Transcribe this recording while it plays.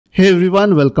Hey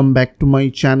everyone, welcome back to my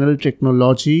channel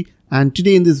Tricknology, and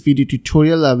today in this video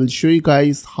tutorial I will show you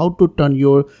guys how to turn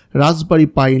your Raspberry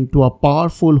Pi into a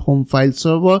powerful home file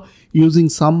server using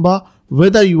Samba.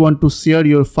 Whether you want to share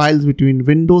your files between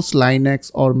Windows, Linux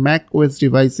or Mac OS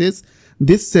devices,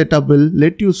 this setup will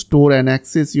let you store and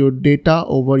access your data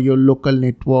over your local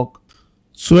network.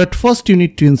 So at first you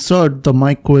need to insert the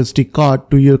microSD card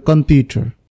to your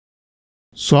computer.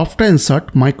 So after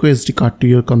insert microSD card to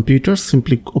your computer,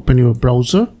 simply open your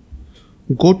browser,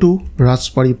 go to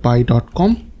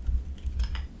raspberrypi.com,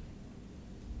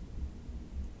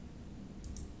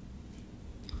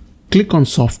 click on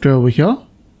software over here.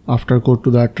 After go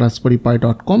to that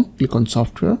raspberrypi.com, click on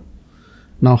software.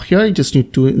 Now here you just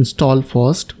need to install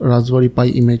first Raspberry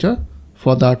Pi Imager.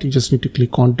 For that you just need to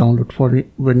click on download for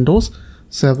Windows.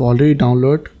 So I've already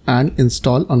downloaded and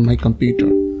installed on my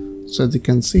computer. So as you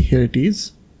can see, here it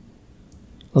is.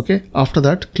 Okay, after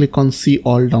that click on see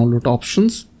all download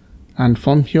options, and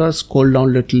from here scroll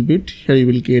down a little bit. Here you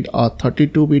will get a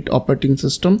 32-bit operating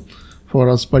system for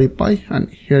Raspberry Pi, and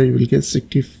here you will get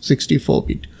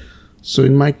 64-bit. So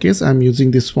in my case I'm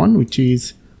using this one, which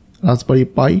is Raspberry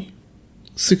Pi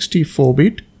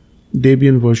 64-bit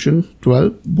Debian version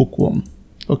 12 bookworm.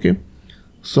 Okay,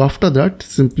 so after that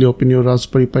simply open your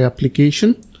Raspberry Pi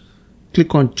application,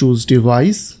 click on choose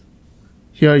device.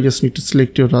 Here you just need to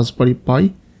select your Raspberry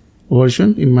Pi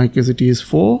version. In my case it is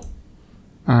 4,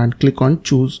 and click on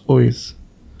choose OS.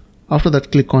 After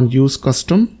that click on use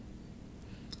custom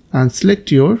and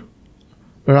select your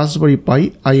Raspberry Pi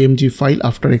img file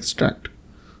after extract.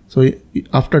 So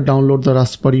after download the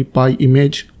Raspberry Pi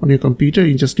image on your computer,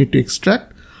 you just need to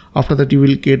extract. After that you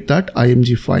will get that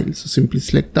img file. So simply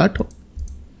select that,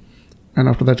 and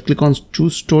after that click on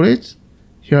choose storage.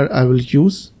 Here I will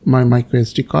use my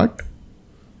microSD card.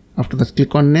 After that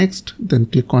click on next, then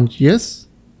click on yes,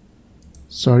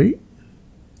 click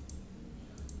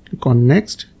on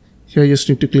next. Here you just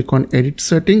need to click on edit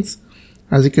settings.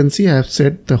 As you can see, I have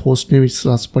set the host name is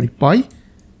Raspberry Pi.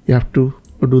 You have to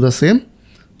do the same,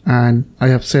 and I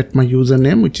have set my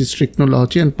username, which is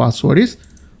Tricknology, and password is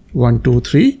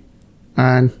 123,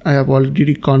 and I have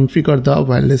already configured the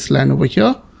wireless LAN over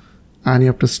here, and you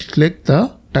have to select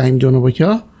the time zone over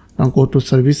here. Now go to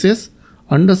services.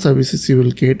 Under services you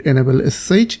will get enable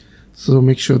SSH, so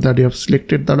make sure that you have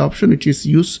selected that option, which is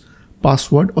use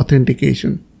password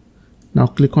authentication. Now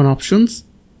click on options.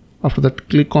 After that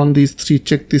click on these three,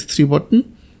 check these three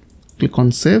button, click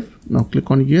on save. Now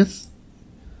click on yes,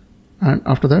 and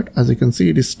after that as you can see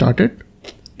it is started.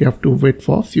 You have to wait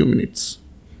for a few minutes.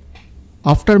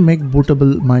 After make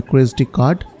bootable microSD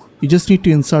card, you just need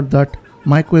to insert that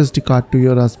microSD card to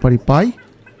your Raspberry Pi.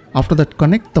 After that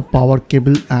connect the power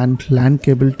cable and LAN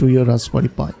cable to your Raspberry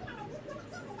Pi.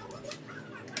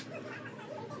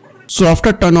 So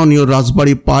after turn on your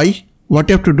Raspberry Pi, what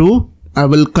you have to do, I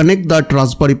will connect that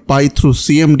Raspberry Pi through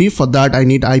CMD. For that I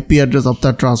need IP address of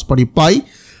that Raspberry Pi.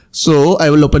 So I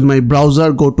will open my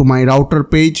browser, go to my router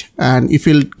page, and if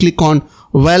you'll click on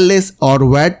wireless or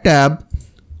WAD tab,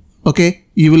 okay,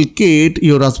 you will get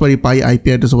your Raspberry Pi IP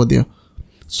address over there.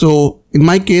 So in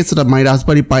my case, my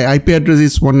Raspberry Pi IP address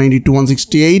is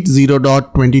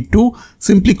 192.168.0.22.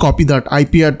 Simply copy that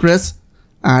IP address,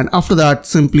 and after that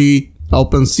simply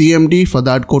open CMD. For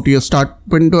that go to your start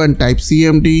window and type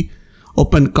CMD,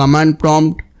 open command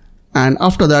prompt, and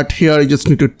after that here you just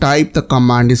need to type the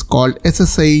command is called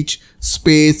SSH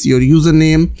space your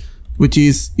username, which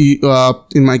is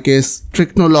in my case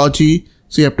Tricknology.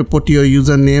 So you have to put your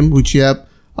username which you have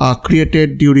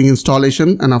created during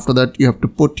installation, and after that you have to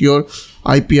put your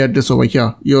IP address over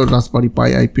here, your Raspberry Pi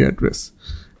IP address,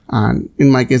 and in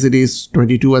my case it is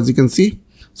 22, as you can see.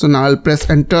 So now I'll press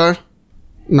enter.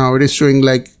 Now it is showing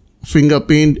like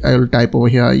fingerprint. I will type over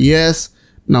here yes.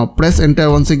 Now press enter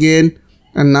once again,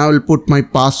 and now I'll put my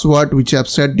password which I have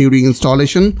set during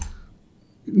installation.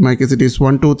 In my case it is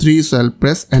 123, so I'll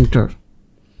press enter.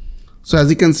 So as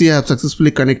you can see, I have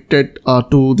successfully connected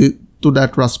to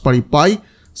that Raspberry Pi.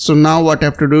 So now what I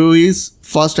have to do is,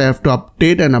 first I have to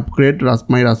update and upgrade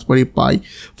my Raspberry Pi.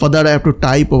 For that I have to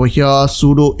type over here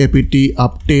sudo apt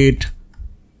update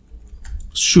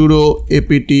sudo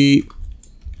apt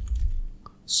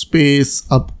space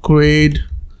upgrade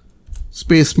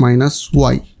space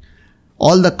 -y.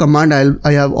 All the command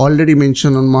I have already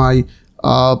mentioned on my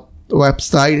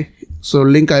website, so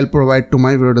link I'll provide to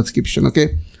my video description.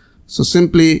 Okay, so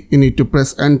simply you need to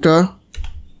press enter.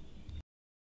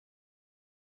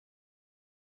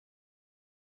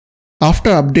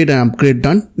 After update and upgrade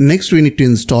done, next we need to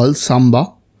install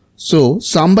Samba. So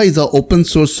Samba is an open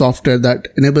source software that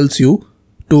enables you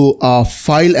to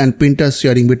file and printer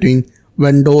sharing between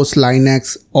Windows,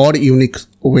 Linux or Unix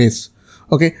OS.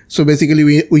 Okay, so basically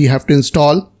we have to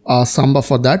install Samba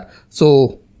for that.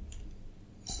 So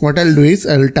what I'll do is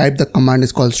I'll type the command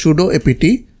is called sudo apt,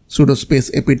 sudo space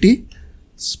apt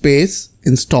space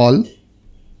install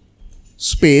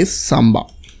space Samba,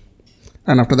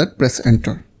 and after that press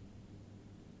enter.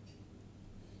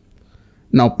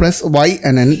 Now press Y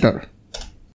and enter.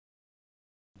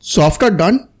 So after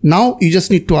done, now you just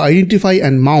need to identify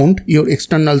and mount your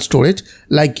external storage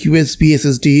like USB,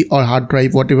 SSD or hard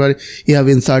drive, whatever you have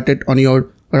inserted on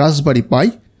your Raspberry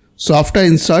Pi. So after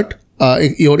insert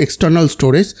your external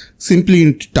storage, simply you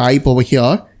need to type over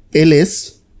here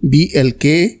ls-blk,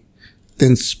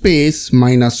 then space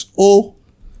 -o,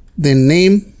 then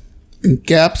name in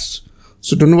caps.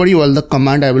 So don't worry, all the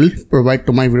command I will provide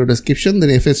to my video description.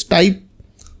 Then fs type,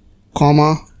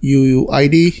 comma,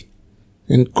 uuid,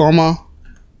 then comma,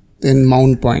 then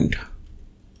mount point.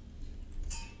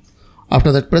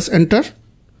 After that press enter.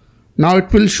 Now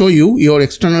it will show you your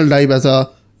external drive as a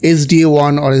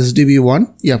SDA1 or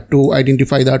SDB1. You have to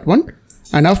identify that one.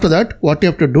 And after that, what you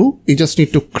have to do, you just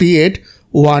need to create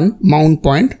one mount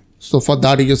point. So for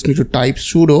that, you just need to type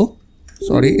sudo,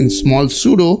 in small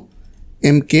sudo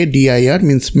mkdir,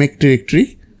 means make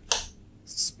directory,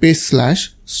 space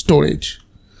 / storage.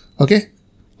 Okay.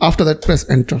 After that, press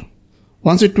enter.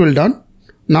 Once it will done,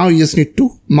 now you just need to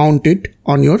mount it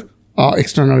on your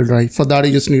external drive. For that,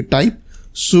 you just need to type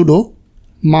sudo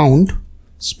mount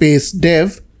space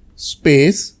dev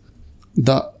space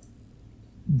the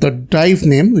drive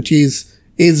name, which is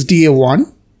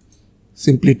SDA1.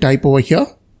 Simply type over here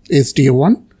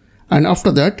SDA1, and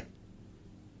after that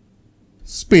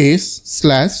space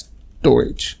 /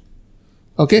 storage.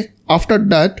 Okay. After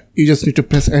that, you just need to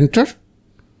press enter.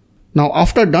 Now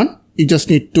after done, you just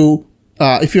need to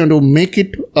if you want to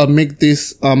make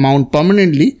this mount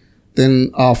permanently,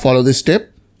 then follow this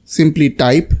step. Simply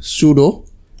type sudo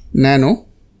nano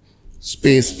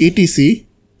space etc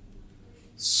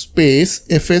space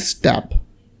fs tab.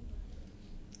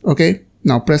 Okay.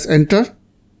 Now press enter.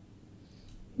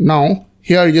 Now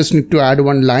here you just need to add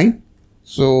one line.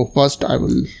 So first I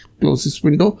will close this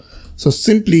window. So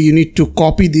simply you need to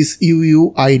copy this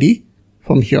UUID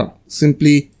from here.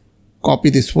 Simply copy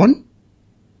this one.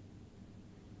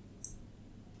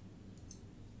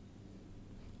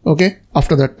 Okay.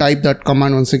 After that, type that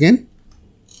command once again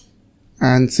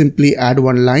and simply add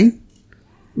one line,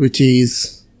 which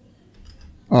is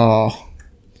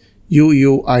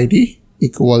UUID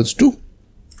equals to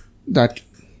that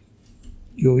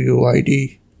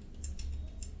UUID,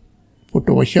 put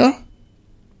over here.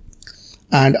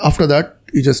 And after that,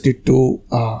 you just need to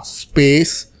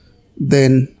space,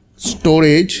 then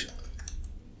storage,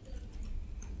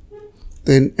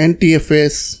 then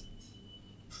NTFS,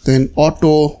 then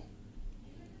auto,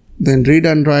 then read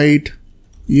and write,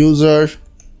 user,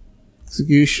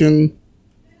 execution,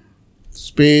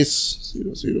 space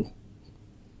 00.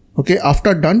 Okay.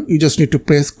 After done, you just need to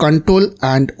press Ctrl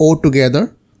and O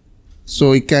together.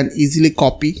 So you can easily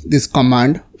copy this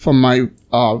command from my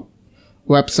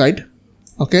website.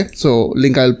 Okay. So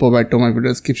link I will provide to my video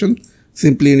description.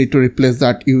 Simply you need to replace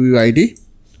that UUID.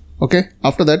 Okay.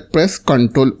 After that, press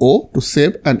Ctrl O to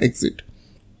save and exit.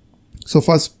 So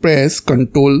first press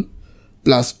Ctrl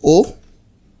plus O,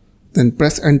 then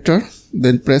press enter,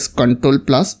 then press Ctrl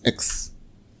plus X.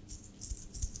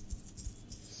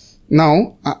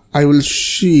 Now I will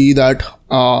see that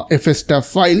fs tab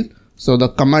file. So the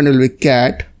command will be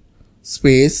cat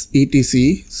space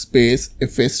etc space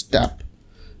fs tab.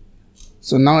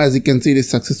 So now as you can see, it is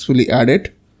successfully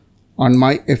added on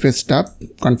my fs tab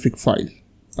config file.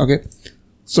 Okay.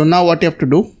 So now what you have to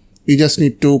do, you just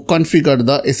need to configure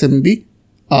the SMB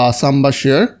Samba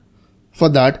share. For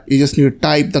that, you just need to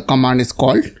type the command is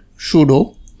called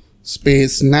sudo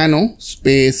space nano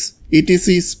space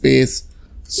etc space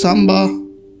Samba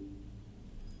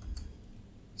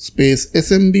space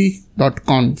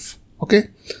smb.conf. Okay.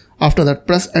 After that,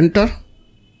 press enter.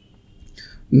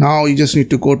 Now you just need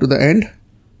to go to the end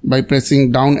by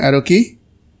pressing down arrow key.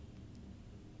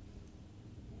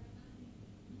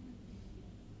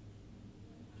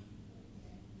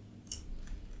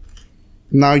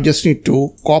 Now you just need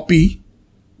to copy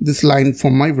this line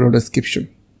from my video description.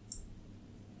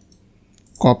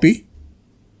 Copy,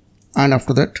 and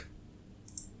after that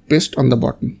paste on the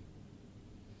bottom.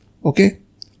 Okay.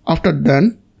 After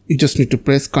done, you just need to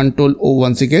press Ctrl O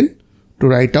once again to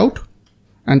write out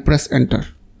and press enter.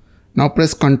 Now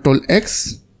press Ctrl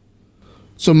X.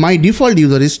 So my default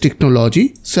user is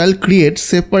Tricknology. So I'll create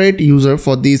separate user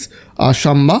for this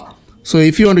Samba. So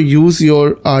if you want to use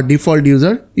your default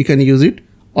user, you can use it,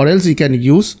 or else you can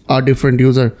use a different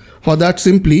user. For that,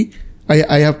 simply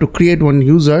I have to create one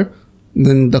user.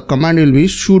 Then the command will be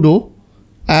sudo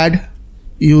add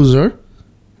user,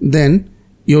 then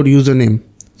your username.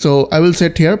 So I will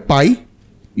set here pi,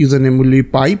 username will be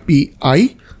pi,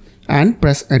 pi, and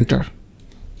press enter.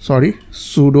 Sorry,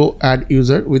 sudo add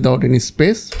user without any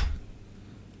space.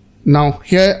 Now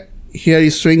here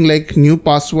is showing like new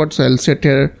password, so I'll set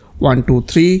here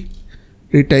 123,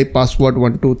 retype password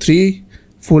 123,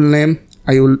 full name.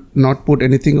 I will not put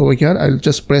anything over here. I'll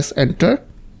just press enter.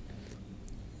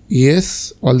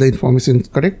 Yes, all the information is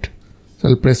correct. So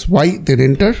I'll press Y, then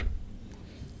enter.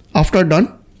 After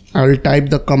done, I will type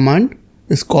the command.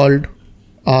 It's called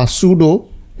sudo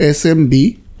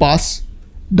smb pass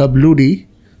wd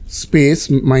space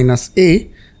 -a,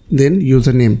 then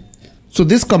username. So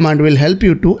this command will help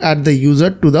you to add the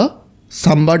user to the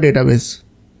Sambar database.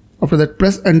 After that,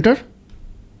 press enter.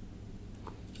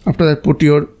 After that, put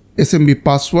your SMB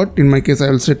password. In my case, I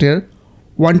will set here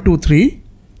 123,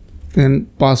 then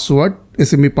password,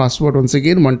 SMB password once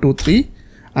again 123,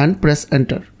 and press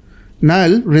enter. Now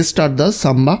I'll restart the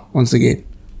Samba once again.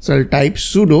 So I'll type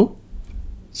sudo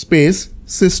space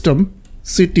system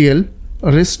ctl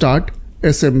restart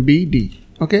smbd.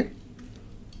 Okay.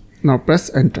 Now press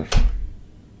enter.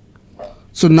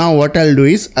 So now what I'll do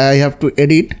is I have to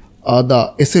edit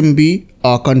the smb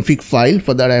config file.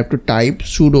 For that, I have to type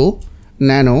sudo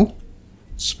nano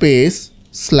space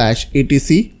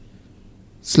 /etc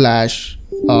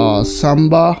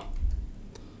 /samba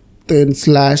then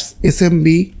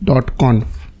 /smb.conf.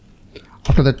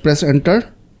 After that, press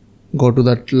enter. Go to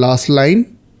that last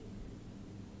line.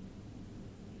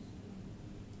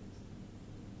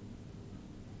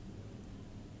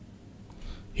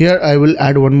 Here I will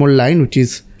add one more line, which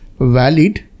is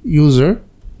valid users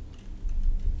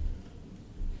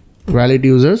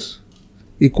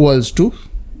equals to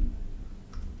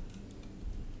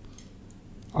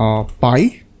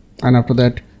pi, and after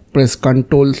that press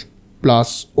Ctrl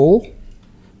plus O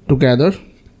together,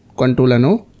 Ctrl and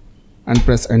O, and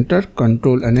press enter,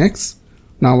 Ctrl and X.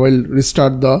 Now I'll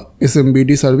restart the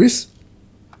SMBD service.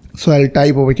 So I'll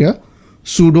type over here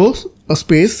sudo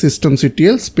space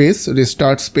systemctl space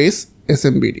restart space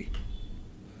SMBD.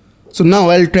 So now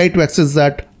I'll try to access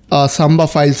that Samba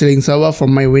file sharing server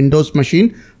from my Windows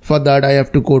machine. For that, I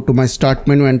have to go to my start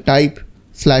menu and type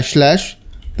 /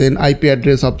 then IP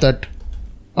address of that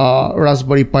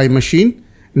Raspberry Pi machine.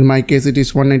 In my case, it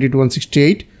is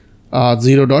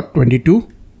 192.168.0.22,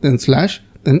 then /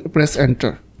 then press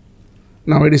enter.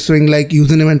 Now it is showing like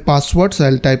username and password. So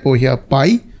I'll type over here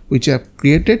pi, which I have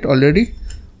created already,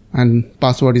 and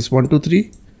password is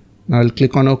 123. Now I'll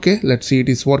click on OK. Let's see it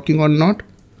is working or not.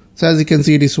 So as you can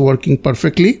see, it is working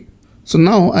perfectly. So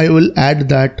now I will add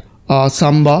that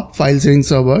Samba file sharing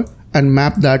server and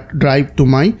map that drive to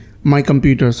my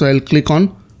computer. So I'll click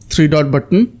on 3 dot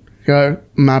button here,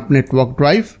 map network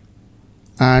drive,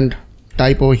 and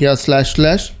type over here /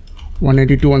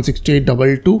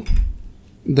 192.168.222,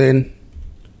 then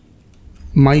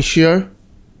my share,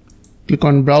 click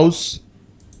on browse,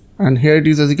 and here it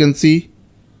is, as you can see.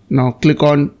 Now click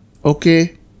on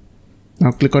OK.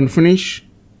 Now click on finish.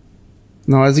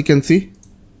 Now as you can see,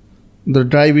 the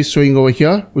drive is showing over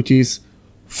here, which is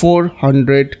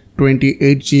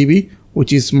 428 GB,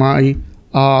 which is my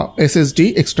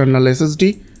SSD, external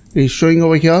SSD is showing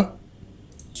over here.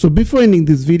 So before ending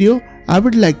this video, I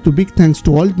would like to big thanks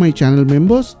to all my channel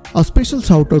members. A special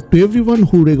shout out to everyone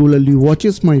who regularly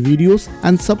watches my videos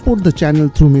and support the channel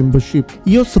through membership.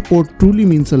 Your support truly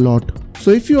means a lot.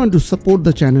 So if you want to support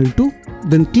the channel too,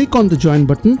 then click on the join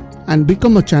button and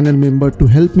become a channel member to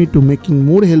help me to making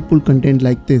more helpful content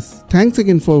like this. Thanks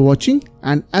again for watching,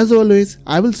 and as always,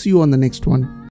 I will see you on the next one.